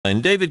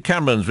And David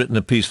Cameron's written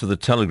a piece for the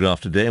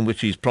Telegraph today in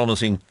which he's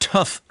promising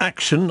tough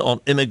action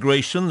on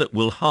immigration that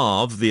will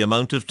halve the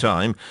amount of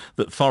time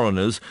that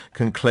foreigners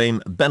can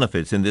claim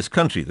benefits in this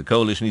country. The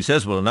coalition, he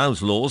says, will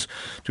announce laws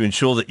to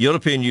ensure that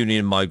European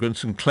Union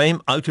migrants can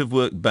claim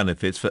out-of-work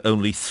benefits for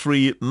only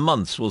 3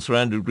 months. Well, Sir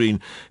Andrew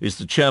Green is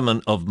the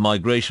chairman of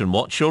Migration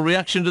Watch. Your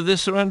reaction to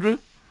this, Sir Andrew?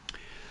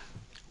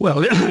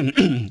 Well,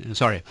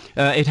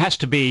 it has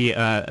to be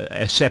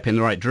a step in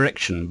the right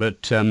direction,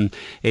 but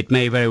it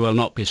may very well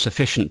not be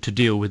sufficient to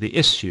deal with the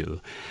issue.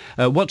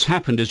 What's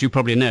happened, as you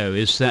probably know,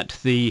 is that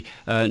the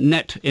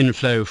net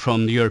inflow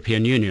from the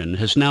European Union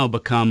has now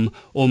become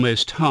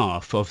almost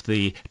half of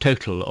the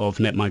total of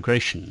net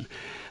migration.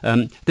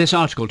 This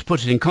article, to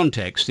put it in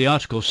context, the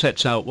article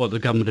sets out what the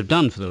government have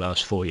done for the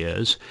last 4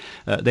 years.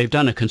 They've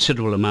done a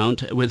considerable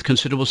amount with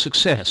considerable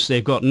success.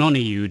 They've got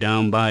non-EU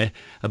down by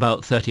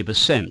about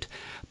 30%.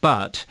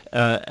 But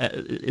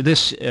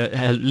this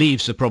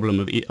leaves the problem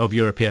of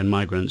European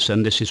migrants,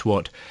 and this is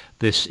what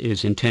this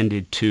is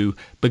intended to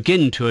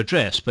begin to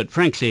address. But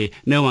frankly,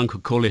 no one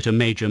could call it a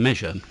major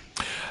measure.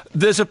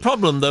 There's a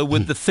problem, though,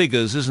 with the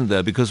figures, isn't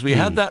there? Because we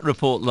had that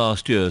report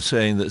last year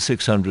saying that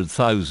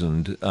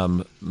 600,000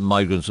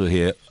 migrants were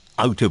here,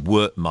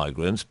 out-of-work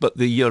migrants, but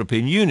the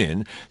European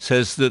Union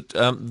says that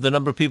the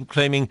number of people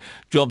claiming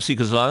job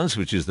seekers allowance,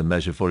 which is the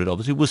measure for it,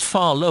 obviously, was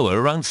far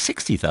lower, around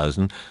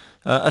 60,000.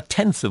 A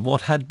tenth of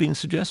what had been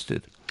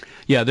suggested.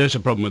 Yeah, there's a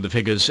problem with the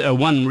figures.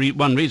 One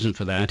reason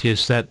for that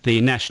is that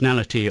the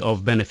nationality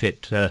of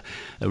benefit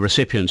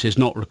recipients is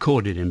not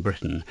recorded in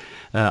Britain.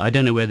 I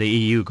don't know where the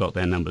EU got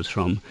their numbers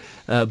from,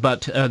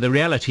 but the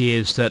reality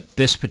is that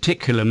this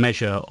particular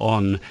measure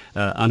on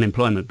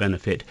unemployment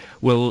benefit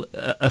will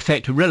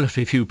affect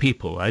relatively few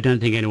people. I don't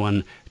think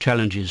anyone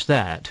challenges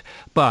that,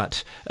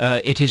 but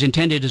it is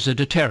intended as a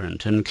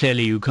deterrent, and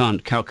clearly you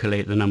can't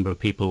calculate the number of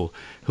people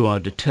who are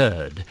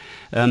deterred.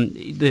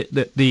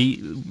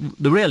 The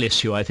real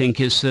issue, I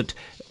think, is that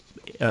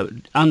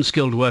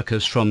unskilled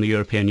workers from the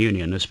European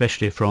Union,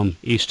 especially from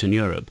Eastern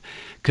Europe,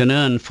 can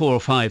earn 4 or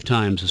 5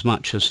 times as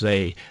much as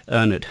they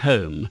earn at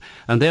home,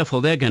 and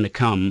therefore they're going to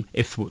come,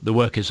 if the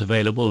work is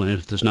available and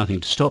if there's nothing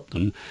to stop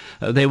them,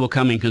 they will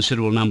come in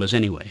considerable numbers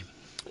anyway.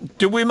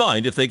 Do we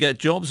mind if they get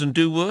jobs and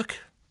do work?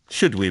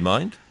 Should we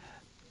mind?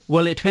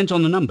 Well, it depends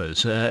on the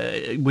numbers.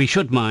 We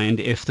should mind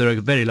if there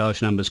are very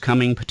large numbers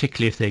coming,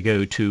 particularly if they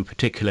go to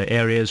particular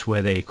areas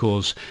where they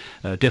cause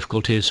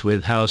difficulties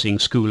with housing,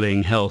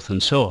 schooling, health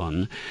and so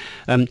on.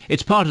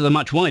 It's part of the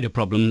much wider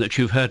problem that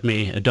you've heard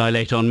me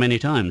dilate on many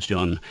times,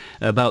 John,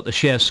 about the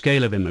sheer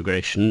scale of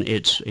immigration,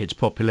 its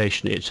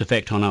population, its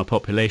effect on our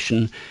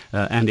population,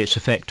 and its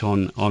effect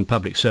on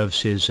public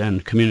services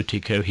and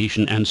community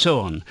cohesion and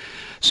so on.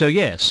 So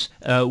yes,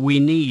 we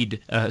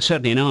need,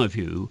 certainly in our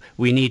view,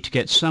 we need to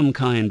get some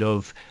kind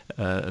of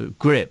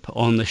grip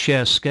on the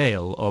sheer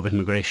scale of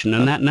immigration,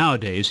 and that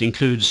nowadays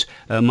includes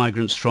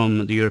migrants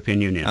from the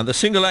European Union. And the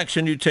single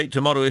action you'd take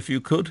tomorrow if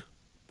you could?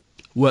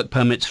 Work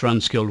permits for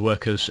unskilled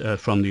workers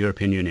from the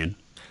European Union.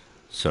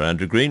 Sir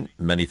Andrew Green,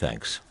 many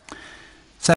thanks.